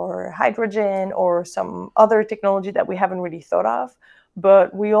EV or hydrogen or some other technology that we haven't really thought of,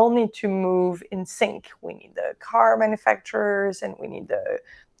 but we all need to move in sync. We need the car manufacturers and we need the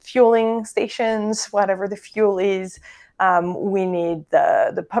fueling stations, whatever the fuel is. We need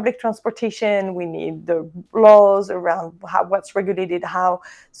the public transportation. We need the laws around what's regulated how.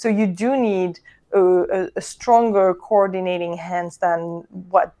 So you do need a stronger coordinating hands than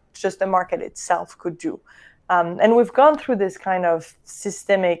what just the market itself could do. And we've gone through this kind of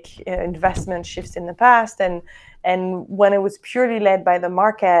systemic investment shifts in the past. And when it was purely led by the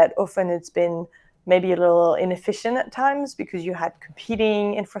market, often it's been maybe a little inefficient at times because you had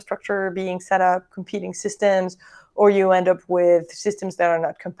competing infrastructure being set up, competing systems, or you end up with systems that are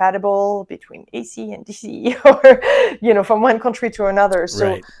not compatible between AC and DC or, from one country to another. So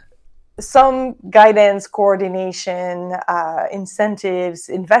right. Some guidance, coordination, incentives,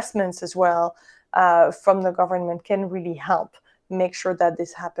 investments as well from the government can really help make sure that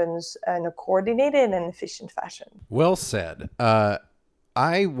this happens in a coordinated and efficient fashion. Well said.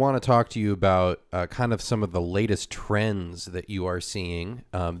 I want to talk to you about kind of some of the latest trends that you are seeing.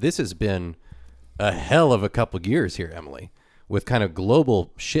 This has been a hell of a couple of years here, Emily, with kind of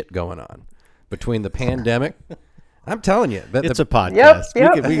global shit going on between the pandemic. I'm telling you, it's a podcast.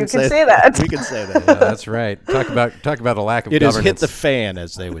 Yep, we can say that. We can say that. Yeah, that's right. Talk about a lack of governance. It has hit the fan,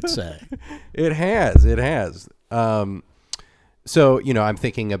 as they would say. It has. So, I'm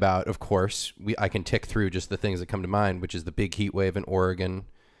thinking about, of course, I can tick through just the things that come to mind, which is the big heat wave in Oregon,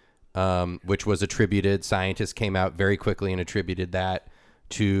 which was attributed. Scientists came out very quickly and attributed that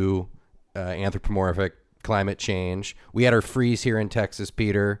to anthropomorphic climate change. We had our freeze here in Texas,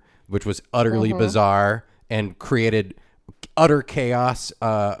 Peter, which was utterly bizarre and created utter chaos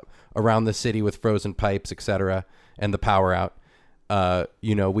around the city with frozen pipes, etc., and the power out.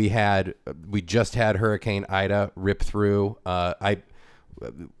 We just had Hurricane Ida rip through.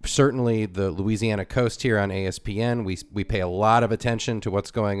 Certainly the Louisiana coast here on ASPN, we pay a lot of attention to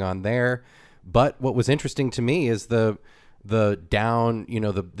what's going on there. But what was interesting to me is the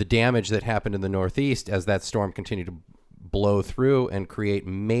damage that happened in the Northeast as that storm continued to blow through and create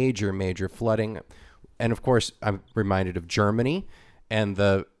major flooding. And of course, I'm reminded of Germany and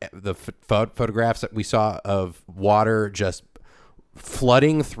the photographs that we saw of water just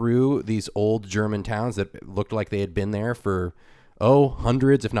flooding through these old German towns that looked like they had been there for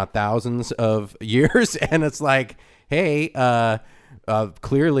hundreds, if not thousands of years. And it's like, hey,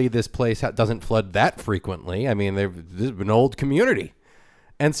 clearly this place doesn't flood that frequently. I mean, this is an old community.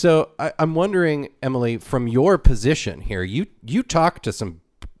 And so I'm wondering, Emily, from your position here, you talk to some,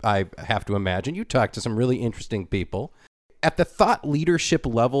 I have to imagine, you talk to some really interesting people. At the thought leadership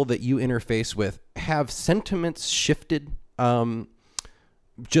level that you interface with, have sentiments shifted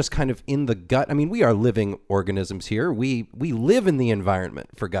just kind of in the gut? I mean, we are living organisms here. We live in the environment,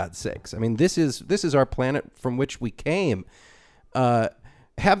 for God's sakes. I mean, this is our planet from which we came.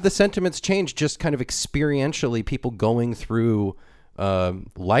 Have the sentiments changed just kind of experientially, people going through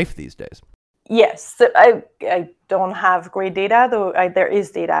life these days? Yes, so I don't have great data, though there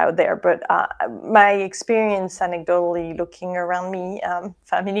is data out there, but my experience anecdotally looking around me,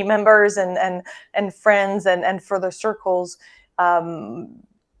 family members and friends and further circles,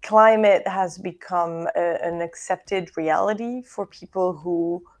 climate has become an accepted reality for people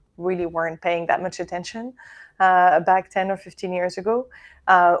who really weren't paying that much attention back 10 or 15 years ago,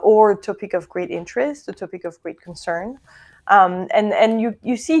 or a topic of great interest, a topic of great concern. And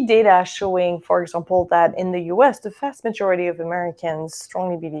you see data showing, for example, that in the US, the vast majority of Americans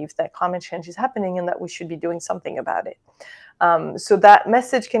strongly believe that climate change is happening and that we should be doing something about it. So that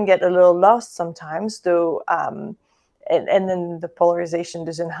message can get a little lost sometimes, though, and then the polarization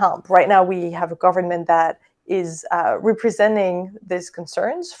doesn't help. Right now, we have a government that is representing these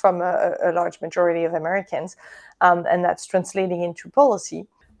concerns from a large majority of Americans, and that's translating into policy.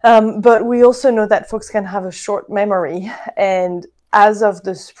 But we also know that folks can have a short memory. And as of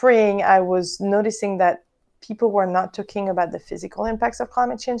the spring, I was noticing that people were not talking about the physical impacts of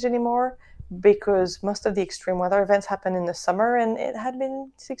climate change anymore, because most of the extreme weather events happen in the summer, and it had been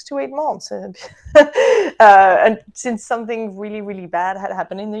 6 to 8 months and since something really, really bad had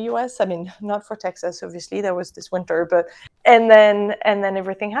happened in the US. I mean, not for Texas, obviously, there was this winter, but and then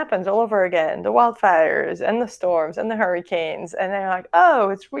everything happens all over again, the wildfires and the storms and the hurricanes, and they're like, oh,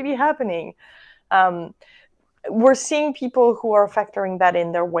 it's really happening. We're seeing people who are factoring that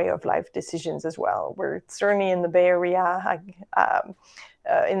in their way of life decisions as well. We're certainly in the Bay Area,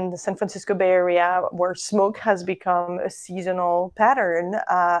 in the San Francisco Bay Area, where smoke has become a seasonal pattern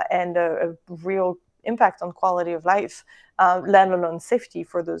and a real impact on quality of life, let alone safety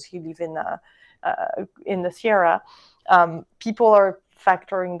for those who live in the Sierra. People are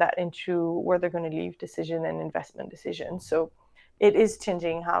factoring that into where they're going to live decision and investment decisions. So it is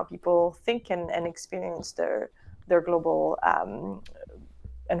changing how people think and experience their global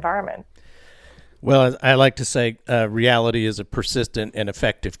environment. Well, I like to say reality is a persistent and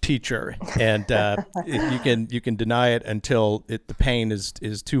effective teacher, and you can deny it until the pain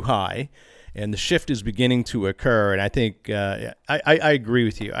is too high, and the shift is beginning to occur. And I think I agree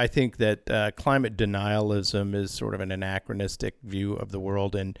with you. I think that climate denialism is sort of an anachronistic view of the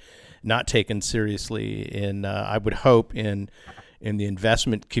world and not taken seriously in I would hope in the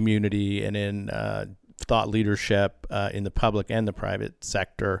investment community and in thought leadership in the public and the private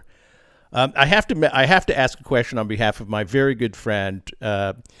sector. I have to ask a question on behalf of my very good friend,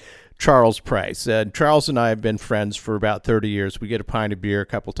 Charles Price. Charles and I have been friends for about 30 years. We get a pint of beer a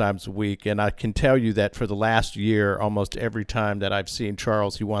couple times a week, and I can tell you that for the last year, almost every time that I've seen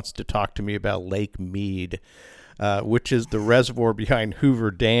Charles, he wants to talk to me about Lake Mead, which is the reservoir behind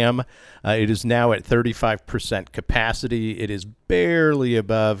Hoover Dam. It is now at 35% capacity. It is barely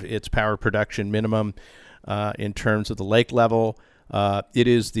above its power production minimum in terms of the lake level. It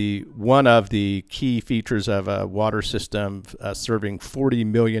is one of the key features of a water system serving 40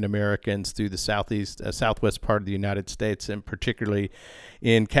 million Americans through the southwest part of the United States, and particularly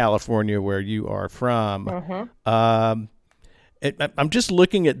in California, where you are from. Mm-hmm. I'm just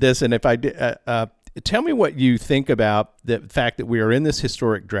looking at this, and if I tell me what you think about the fact that we are in this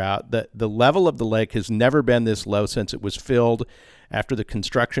historic drought, that the level of the lake has never been this low since it was filled after the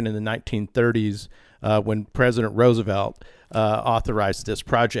construction in the 1930s when President Roosevelt authorized this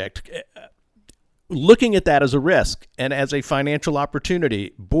project. Looking at that as a risk and as a financial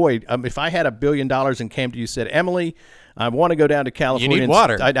opportunity, boy, if I had $1 billion and came to you and said, Emily, I want to go down to California. You need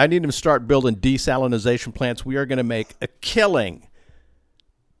water. I need to start building desalination plants. We are going to make a killing.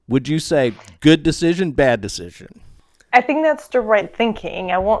 Would you say good decision, bad decision? I think that's the right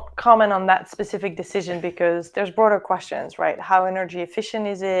thinking. I won't comment on that specific decision because there's broader questions, right? How energy efficient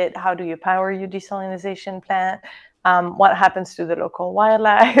is it? How do you power your desalination plant? What happens to the local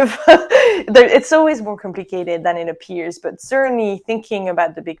wildlife? It's always more complicated than it appears, but certainly thinking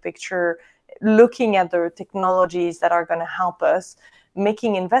about the big picture, looking at the technologies that are going to help us,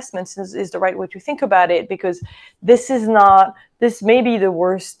 making investments is the right way to think about it, because this may be the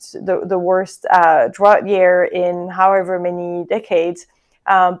worst drought year in however many decades,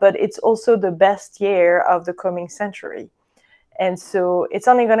 but it's also the best year of the coming century. And so it's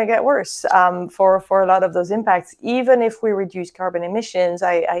only going to get worse for a lot of those impacts, even if we reduce carbon emissions,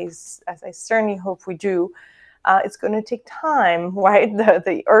 as I certainly hope we do. It's going to take time, right?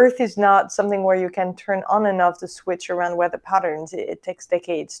 The Earth is not something where you can turn on and off the switch around weather patterns. It takes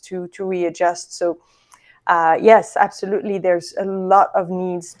decades to readjust. So yes, absolutely, there's a lot of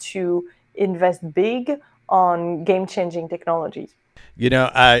needs to invest big on game-changing technologies. You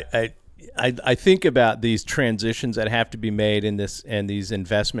know, I think about these transitions that have to be made in this and these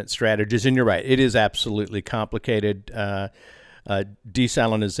investment strategies, and you're right, it is absolutely complicated.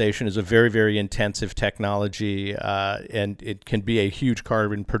 Desalination is a very, very intensive technology, and it can be a huge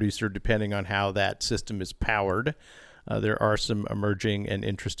carbon producer depending on how that system is powered. There are some emerging and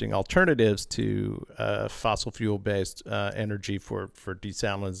interesting alternatives to fossil fuel-based energy for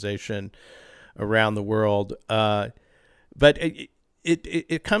desalination around the world. But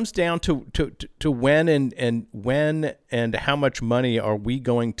it comes down to when and how much money are we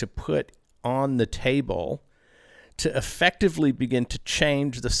going to put on the table to effectively begin to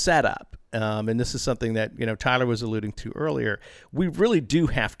change the setup, and this is something that Tyler was alluding to earlier, we really do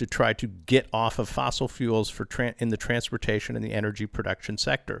have to try to get off of fossil fuels in the transportation and the energy production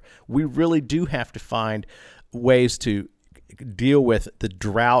sector. We really do have to find ways to deal with the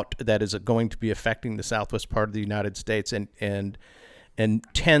drought that is going to be affecting the southwest part of the United States and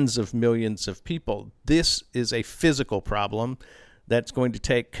tens of millions of people. This is a physical problem that's going to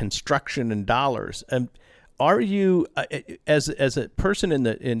take construction and dollars. Are you, as a person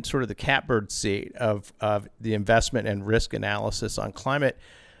in sort of the catbird seat of the investment and risk analysis on climate,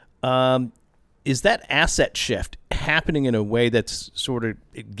 is that asset shift happening in a way that's sort of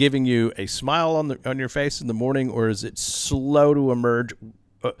giving you a smile on your face in the morning, or is it slow to emerge?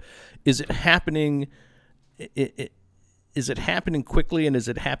 Is it happening? Is it happening quickly, and is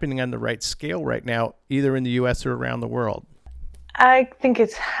it happening on the right scale right now, either in the U.S. or around the world? I think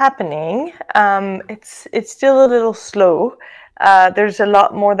it's happening. It's still a little slow. There's a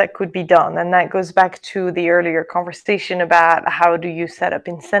lot more that could be done, and that goes back to the earlier conversation about how do you set up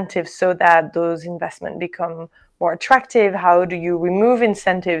incentives so that those investments become more attractive? How do you remove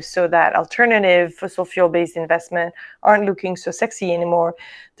incentives so that alternative fossil fuel-based investment aren't looking so sexy anymore?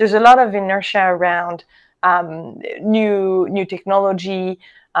 There's a lot of inertia around new technology.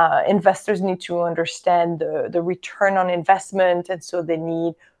 Investors need to understand the return on investment, and so they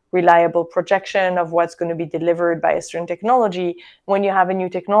need reliable projection of what's going to be delivered by a certain technology. When you have a new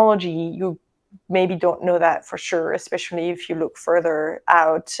technology, you maybe don't know that for sure, especially if you look further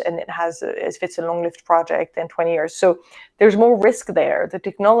out and if it's a long-lived project in 20 years. So there's more risk there. The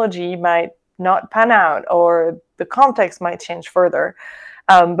technology might not pan out, or the context might change further.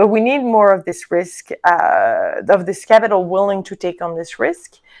 But we need more of this risk, of this capital willing to take on this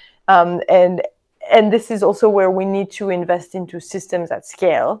risk. And this is also where we need to invest into systems at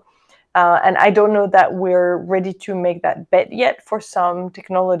scale. And I don't know that we're ready to make that bet yet for some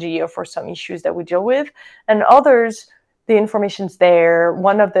technology or for some issues that we deal with. And others, the information's there.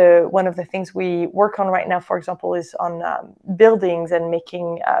 One of the things we work on right now, for example, is on buildings and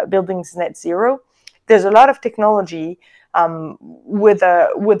making buildings net zero. There's a lot of technology. With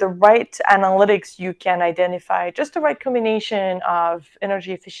the right analytics, you can identify just the right combination of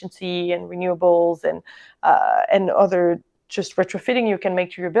energy efficiency and renewables and other just retrofitting you can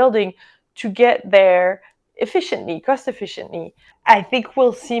make to your building to get there efficiently, cost efficiently. I think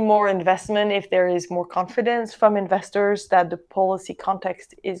we'll see more investment if there is more confidence from investors that the policy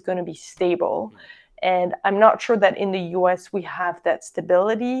context is going to be stable. And I'm not sure that in the US we have that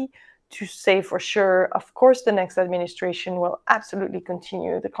stability to say for sure. Of course, the next administration will absolutely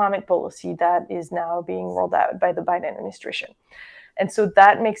continue the climate policy that is now being rolled out by the Biden administration. And so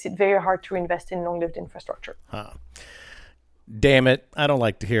that makes it very hard to invest in long-lived infrastructure. Damn it. I don't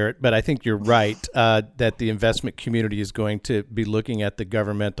like to hear it, but I think you're right that the investment community is going to be looking at the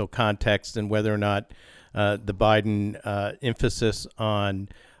governmental context and whether or not the Biden emphasis on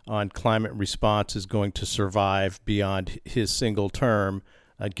climate response is going to survive beyond his single term,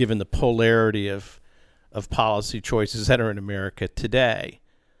 given the polarity of policy choices that are in America today.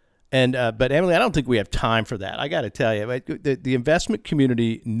 And but Emily, I don't think we have time for that. I got to tell you, the investment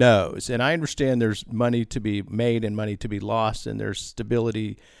community knows, and I understand there's money to be made and money to be lost, and there's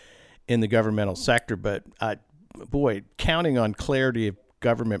stability in the governmental sector. But boy, counting on clarity of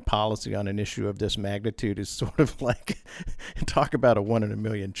government policy on an issue of this magnitude is sort of like talk about a 1 in a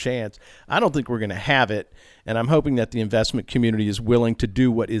million chance. I don't think we're going to have it, and I'm hoping that the investment community is willing to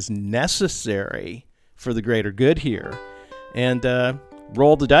do what is necessary for the greater good here, and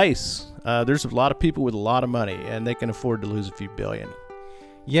roll the dice. There's a lot of people with a lot of money, and they can afford to lose a few billion.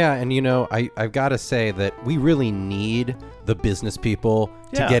 Yeah, and I've got to say that we really need the business people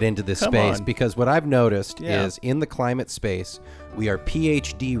to get into this space, because what I've noticed is in the climate space, we are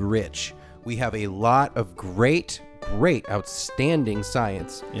PhD rich. We have a lot of great, outstanding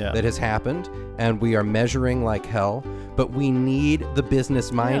science that has happened, and we are measuring like hell, but we need the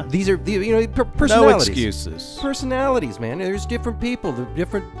business mind. These are personalities. No excuses. Personalities, man. There's different people,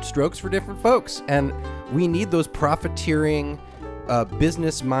 different strokes for different folks, and we need those profiteering,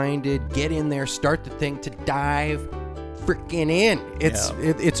 business-minded, get in there, start the thing, to dive freaking in.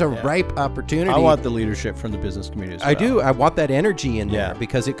 It's a ripe opportunity. I want the leadership from the business community as well. I do. I want that energy in there,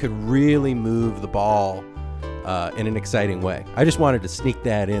 because it could really move the ball in an exciting way. I just wanted to sneak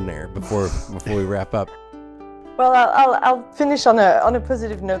that in there before we wrap up. Well, I'll finish on a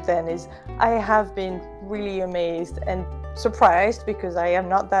positive note then. Is I have been really amazed and surprised, because I am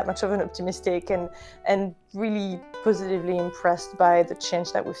not that much of an optimistic, and really positively impressed by the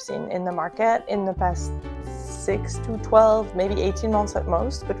change that we've seen in the market in the past 6 to 12, maybe 18 months at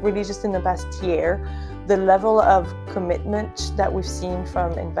most, but really just in the past year, the level of commitment that we've seen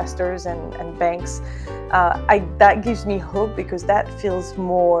from investors and banks, that gives me hope, because that feels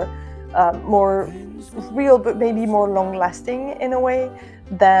more real, but maybe more long-lasting in a way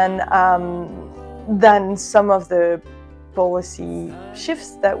than some of the policy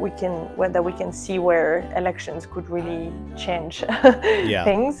shifts that we can see, where elections could really change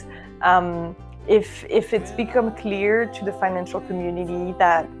things. If it's become clear to the financial community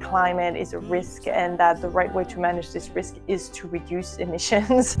that climate is a risk, and that the right way to manage this risk is to reduce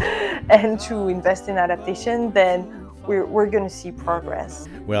emissions and to invest in adaptation, then we're going to see progress.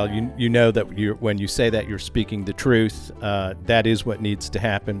 Well, you know that when you say that, you're speaking the truth. That is what needs to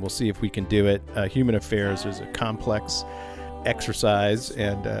happen. We'll see if we can do it. Human affairs is a complex exercise,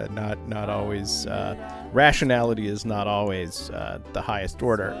 and not always rationality is not always the highest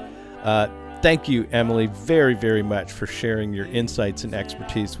order. Thank you, Emily, very, very much for sharing your insights and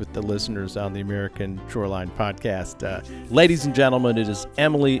expertise with the listeners on the American Shoreline Podcast. Ladies and gentlemen, it is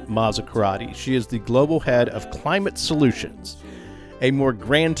Emily Mazzacurati. She is the Global Head of Climate Solutions. A more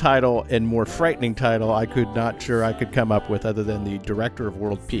grand title and more frightening title I could come up with, other than the Director of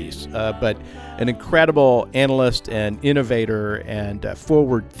World Peace. But an incredible analyst and innovator and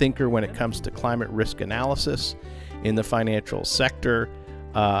forward thinker when it comes to climate risk analysis in the financial sector.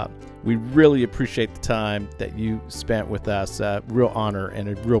 We really appreciate the time that you spent with us. Real honor and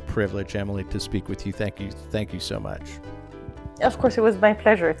a real privilege, Emily, to speak with you. Thank you so much. Of course, it was my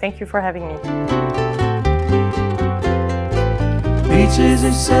pleasure. Thank you for having me. Beaches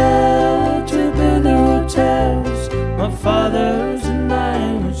we sailed to build their hotels, my father's